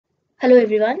Hello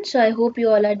everyone. So I hope you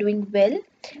all are doing well,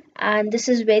 and this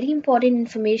is very important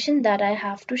information that I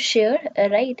have to share,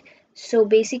 right? So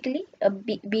basically,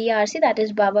 BRC, that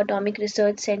is Baba Atomic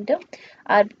Research Center,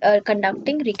 are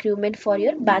conducting recruitment for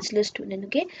your bachelor student.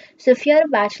 Okay, so if you are a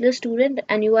bachelor student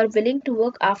and you are willing to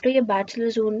work after your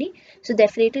bachelor's only, so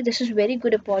definitely this is very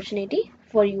good opportunity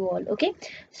for you all. Okay,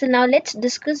 so now let's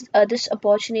discuss this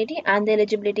opportunity and the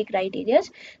eligibility criteria.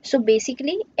 So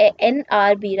basically,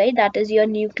 NRB, right, that is your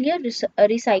Nuclear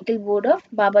Recycle Board of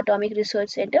Baba Atomic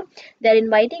Research Center. They're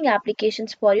inviting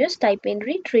applications for your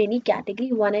stipendiary trainee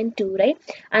category 1 and 2, right?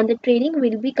 And the training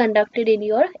will be conducted in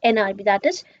your NRB, that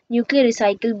is Nuclear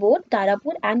Recycle Board,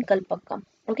 Tarapur and Kalpakkam.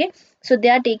 Okay, so they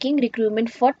are taking recruitment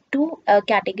for two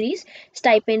categories: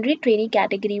 stipendiary trainee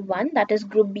category 1, that is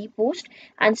Group B post,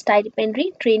 and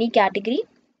stipendiary trainee category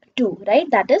 2, right,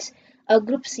 that is a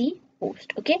Group C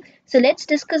post. Okay, so let's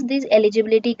discuss these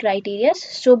eligibility criteria.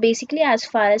 So basically, as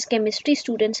far as chemistry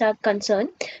students are concerned,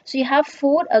 so you have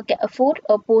four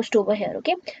post over here.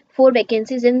 Okay, four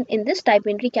vacancies in this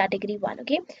stipendiary category 1.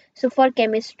 Okay, so for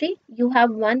chemistry you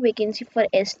have one vacancy for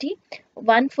ST,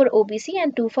 one for OBC,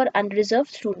 and two for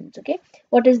unreserved students. Okay,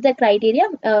 what is the criteria?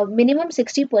 Minimum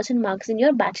 60% marks in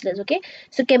your bachelor's. Okay,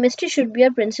 so chemistry should be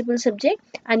your principal subject,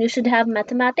 and you should have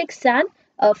mathematics and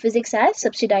physics as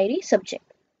subsidiary subject.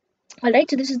 Alright,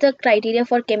 so this is the criteria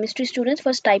for chemistry students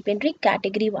for stipendiary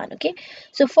category 1. Okay,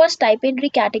 so for stipendiary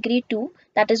category 2,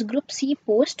 that is Group C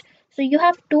post, so you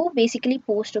have two basically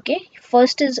post. Okay,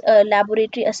 first is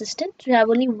laboratory assistant, so you have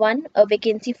only one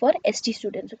vacancy for ST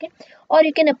students. Okay, or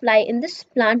you can apply in this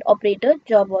plant operator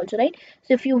job also, right?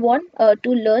 So if you want to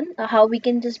learn how we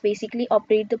can just basically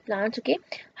operate the plants, okay,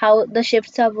 how the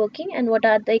shifts are working and what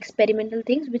are the experimental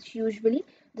things which usually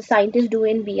the scientists do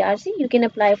in BRC, you can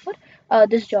apply for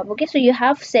this job. Okay, so you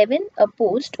have seven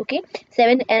posts. Okay,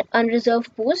 seven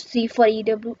unreserved posts, three for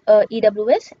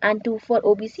EWS and two for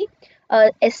OBC,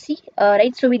 SC,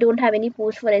 right? So we don't have any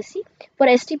post for SC. For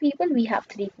ST people we have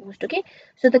three posts. Okay,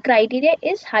 so the criteria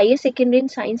is higher secondary in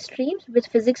science streams with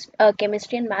physics,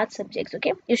 chemistry and math subjects.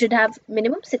 Okay, you should have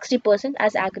minimum 60%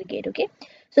 as aggregate. Okay,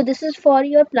 so this is for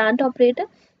your plant operator.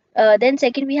 Then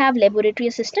second, we have laboratory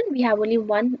assistant. We have only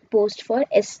one post for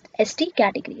ST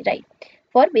category, right?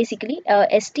 For basically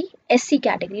SC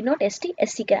category, not SC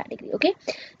category. Okay,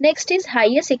 next is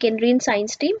higher secondary in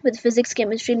science stream with physics,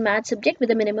 chemistry and math subject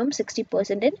with a minimum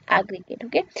 60% in aggregate.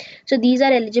 Okay, so these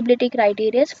are eligibility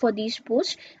criteria for these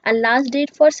posts, and last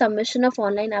date for submission of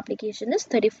online application is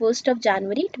 31st of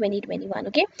January 2021.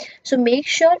 Okay, so make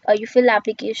sure you fill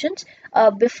applications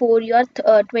before your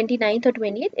 29th or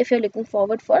 20th if you're looking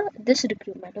forward for this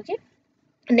recruitment. Okay,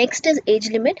 next is age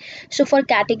limit. So for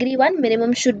category 1,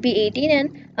 minimum should be 18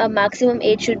 and maximum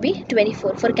age should be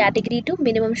 24. For category 2,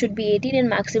 minimum should be 18 and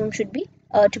maximum should be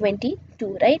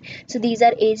 22, right? So these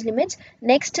are age limits.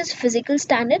 Next is physical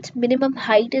standards. Minimum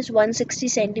height is 160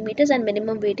 centimeters and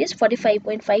minimum weight is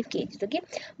 45.5 kgs. Okay,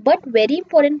 but very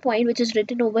important point which is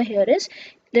written over here is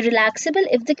the relaxable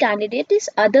if the candidate is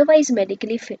otherwise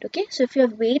medically fit. Okay, so if your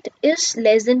weight is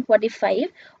less than 45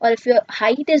 or if your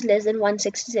height is less than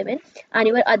 167 and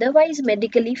you are otherwise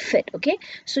medically fit, okay,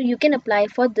 so you can apply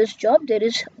for this job.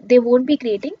 They won't be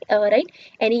creating right,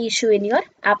 any issue in your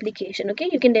application. Okay,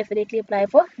 you can definitely apply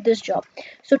for this job.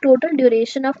 So total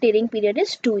duration of training period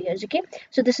is 2 years. Okay,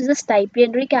 so this is a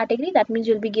stipendiary category, that means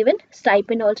you'll be given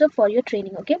stipend also for your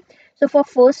training. Okay, so for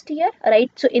first year, right,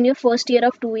 so in your first year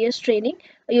of 2 years training,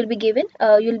 you'll be given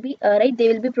right, they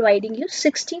will be providing you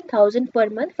 16,000 per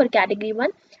month for category 1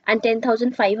 and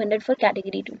 10,500 for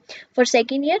category 2. For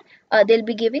second year, they'll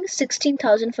be giving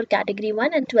 16,000 for category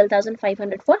 1 and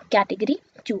 12,500 for category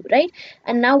 2, right?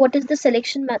 And now what is the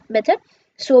selection method?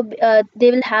 So they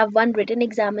will have one written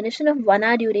examination of 1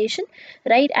 hour duration,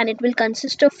 right, and it will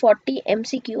consist of 40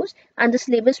 MCQs, and the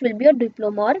syllabus will be a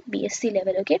diploma or BSc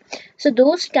level. Okay, so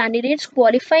those candidates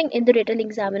qualifying in the written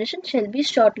examination shall be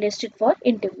shortlisted for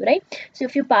interview, right? So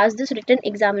if you pass this written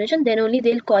examination, then only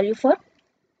they'll call you for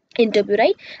interview,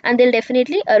 right? And they'll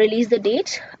definitely release the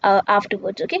dates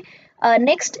afterwards. Okay,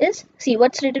 next is, see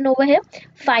what's written over here: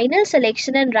 final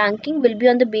selection and ranking will be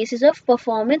on the basis of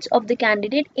performance of the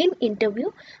candidate in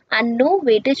interview, and no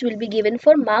weightage will be given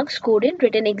for marks scored in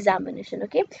written examination.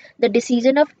 Okay, the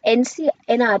decision of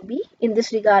NRB in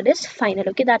this regard is final.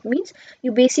 Okay, that means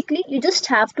you just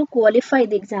have to qualify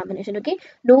the examination. Okay,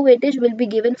 no weightage will be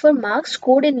given for marks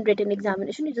scored in written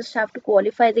examination. You just have to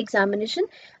qualify the examination,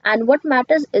 and what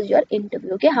matters is your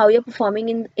interview. Okay, how you're performing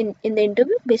in the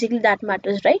interview, basically that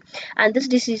matters, right? And this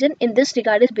decision in this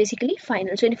regard is basically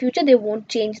final. So in future they won't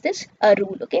change this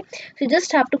rule. Okay, so you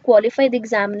just have to qualify the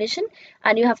examination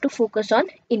and you have have to focus on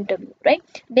interview, right?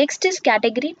 Next is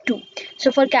category 2.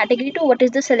 So for category 2, what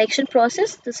is the selection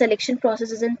process? The selection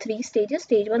process is in 3 stages: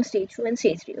 stage 1, stage 2, and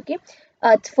stage 3. Okay.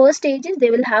 First stage is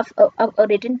they will have a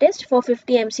written test for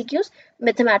 50 MCQs,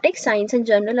 mathematics, science, and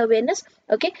general awareness.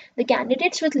 Okay, the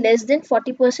candidates with less than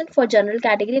 40% for general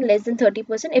category and less than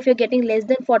 30%. If you're getting less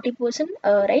than 40%,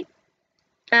 right,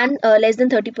 and less than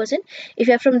 30% if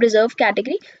you are from reserve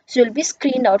category, so you'll be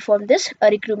screened out from this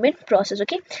recruitment process.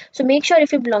 Okay, so make sure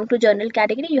if you belong to general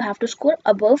category, you have to score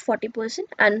above 40%,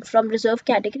 and from reserve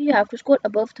category you have to score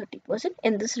above 30%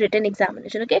 in this written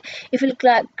examination. Okay, if you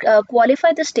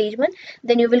qualify the stage 1,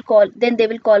 then they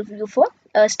will call you for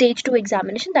stage 2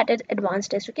 examination, that is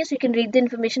advanced test. Okay, so you can read the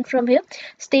information from here.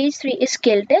 Stage 3 is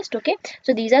skill test. Okay,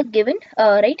 so these are given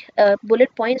right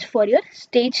bullet points for your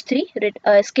stage 3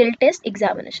 skill test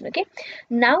examination. Okay,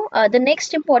 now the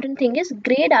next important thing is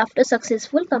grade after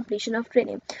successful completion of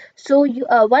training. So you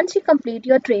once you complete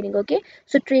your training, okay,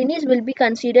 so trainees will be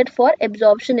considered for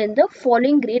absorption in the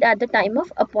following grade at the time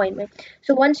of appointment.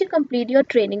 So once you complete your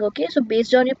training, okay, so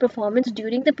based on your performance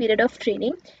during the period of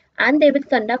training, and they will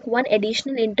conduct one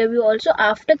additional interview also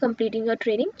after completing your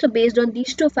training. So based on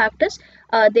these two factors,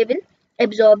 they will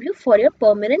absorb you for your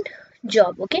permanent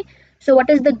job. Okay, so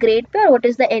what is the grade pay or what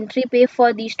is the entry pay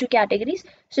for these two categories?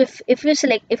 So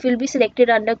if you'll be selected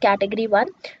under category 1,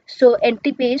 so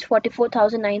entry pay is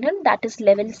 44,900, that is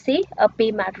level C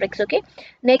pay matrix. Okay,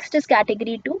 next is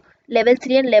category 2, level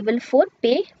 3 and level 4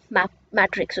 pay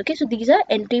matrix. Okay, so these are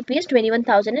entry pays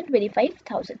 21,000 and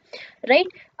 25,000, right?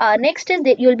 Next is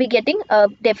that you'll be getting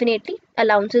definitely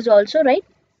allowances also, right?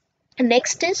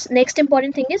 Next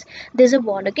important thing is there's a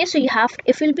bond. Okay, so you have to,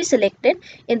 if you'll be selected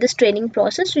in this training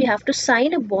process, so you have to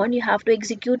sign a bond, you have to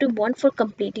execute a bond for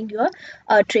completing your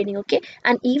training. Okay,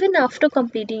 and even after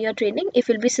completing your training, if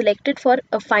you'll be selected for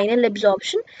a final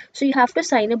absorption, so you have to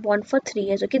sign a bond for 3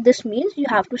 years. Okay, this means you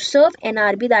have to serve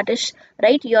NRB, that is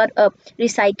right, your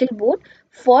recycle board,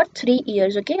 for 3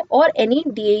 years. Okay, or any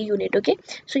DA unit. Okay,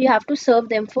 so you have to serve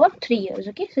them for 3 years.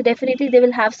 Okay, so definitely they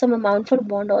will have some amount for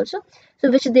bond also,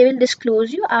 so which they will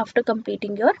disclose you after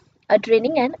completing your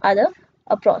training and other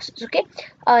process. Okay,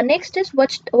 next is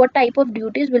what type of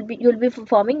duties will be you'll be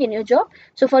performing in your job.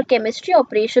 So for chemistry,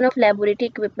 operation of laboratory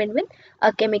equipment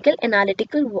with chemical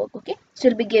analytical work. Okay, so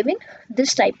you'll be given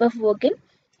this type of work in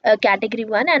category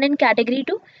 1, and in category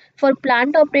 2 for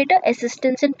plant operator,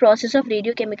 assistance in process of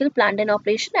radiochemical plant and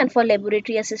operation, and for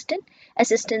laboratory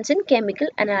assistance in chemical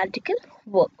analytical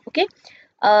work. Okay,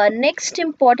 next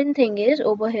important thing is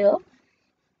over here,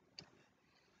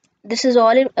 this is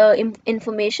all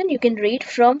information you can read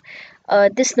from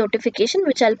this notification,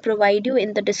 which I'll provide you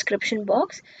in the description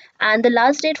box. And the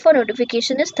last date for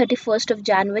notification is 31st of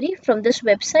January. From this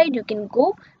website you can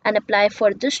go and apply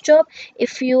for this job.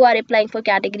 If you are applying for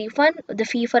category 1, the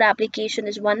fee for application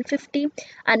is 150,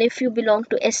 and if you belong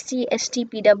to SC,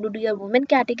 ST, PWD or women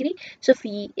category, so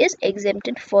fee is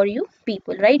exempted for you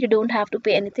people, right? You don't have to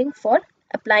pay anything for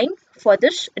applying for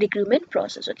this recruitment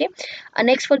process. Okay,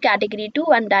 next for category 2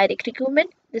 and direct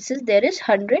recruitment, this is there is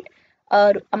 100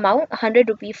 amount 100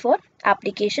 rupee for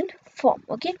application form.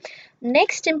 Okay,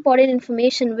 next important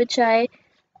information which I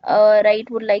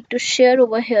right would like to share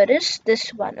over here is this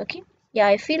one. Okay, yeah,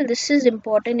 I feel this is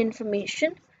important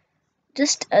information.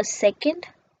 Just a second.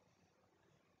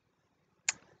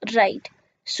 Right,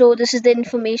 so this is the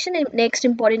information. Next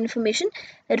important information,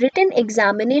 written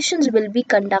examinations will be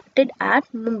conducted at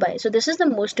Mumbai. So this is the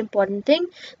most important thing.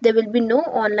 There will be no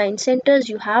online centers.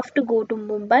 You have to go to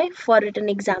Mumbai for written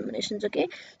examinations. Okay,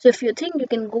 so if you think you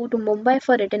can go to Mumbai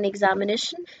for written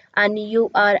examination and you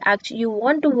are actually you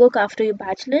want to work after your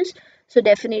bachelor's, so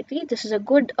definitely this is a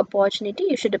good opportunity.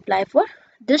 You should apply for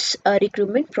this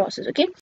recruitment process. Okay,